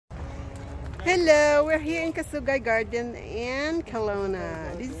Hello, we're here in Kasugai Garden in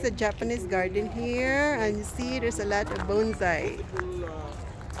Kelowna. This is a Japanese garden here, and you see there's a lot of bonsai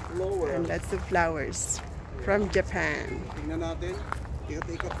and lots of flowers from Japan. Tingnan natin,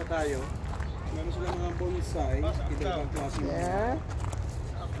 ikat-ikat pa tayo. Meron sila mga bonsai, iba-ibang klase mga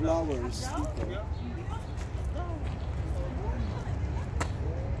flowers dito.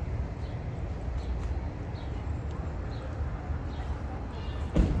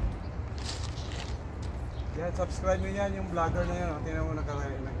 Yeah, subscribe mo yan, yung vlogger na yan. Tingnan mo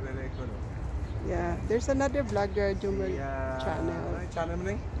nagre-record. Yeah, there's another vlogger Jumel channel. Ano yung channel mo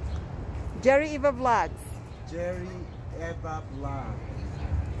na yun? Jerry Eva Vlogs. Jerry Eva Vlog.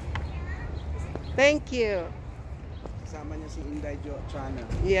 Thank you. Kasama niya si Inday Jo channel.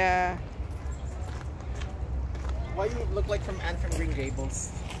 Yeah. Why you look like from Anne from Green Gables?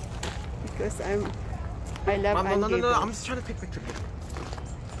 Because I love Mom, Anne no, Gables. I'm just trying to take a picture.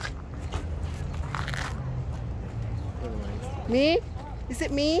 Me? Is it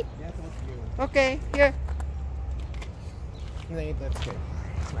me? Yeah, that's you. Okay, here. No, that's good.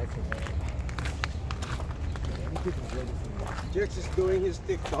 It's my favorite. Jerks is doing his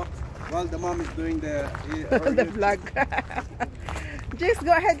TikTok while the mom is doing the The vlog. Just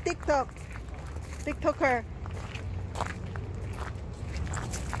go ahead, TikTok. TikToker.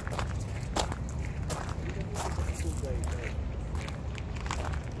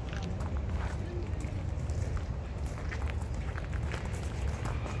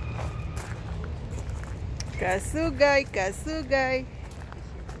 Kasugai, Kasugai.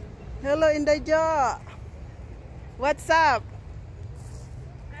 Hello, Inday Jo. What's up?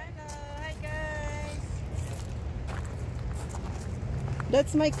 Hello, hi guys.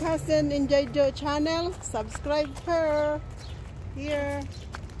 That's my cousin Inday Jo channel. Subscribe her. Here.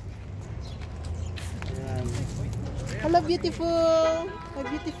 Hello, beautiful. My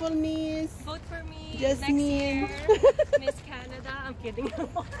beautiful niece. Vote for me Jasmine. next year, Miss Canada. I'm kidding.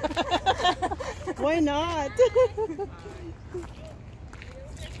 Why not?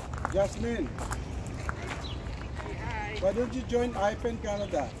 Jasmine, why don't you join IPEN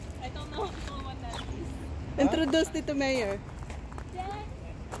Canada? I don't know what that is. Introduce Tito Mayor.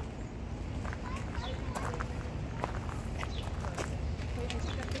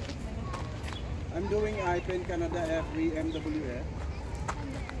 I'm doing IPEN Canada every MWF.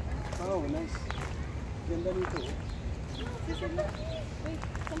 Oh, nice. Ganda nito. Wait,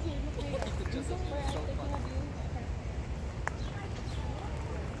 come here, look here. This is where I'm taking a view.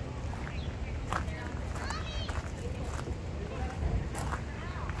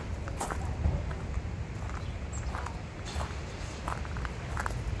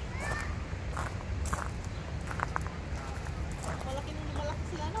 Malaki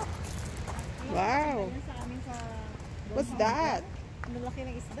sila, no? Wow. Sa amin sa What's that? malaki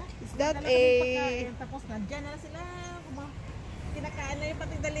ng isda. Is that Dala a... kami pagkain, tapos nandyan na sila. Kinakain na yung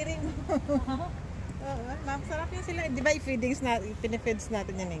pati daliri mo. Oo, ma'am, sarap yun sila. Di ba i-feedings natin, pinifeeds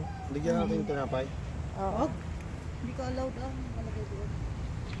natin yan eh. Ligyan natin yung tinapay. Oo. Hindi ko allowed ang malagay doon.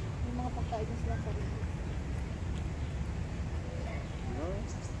 Yung mga pagkain na sila sa rin.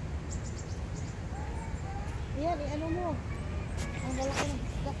 Yan, ano mo? Ang malaki ng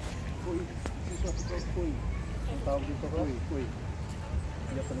isda. Kuy. This is what we call kuy. Ang tawag dito kuy. Kuy.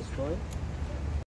 Japanese koi.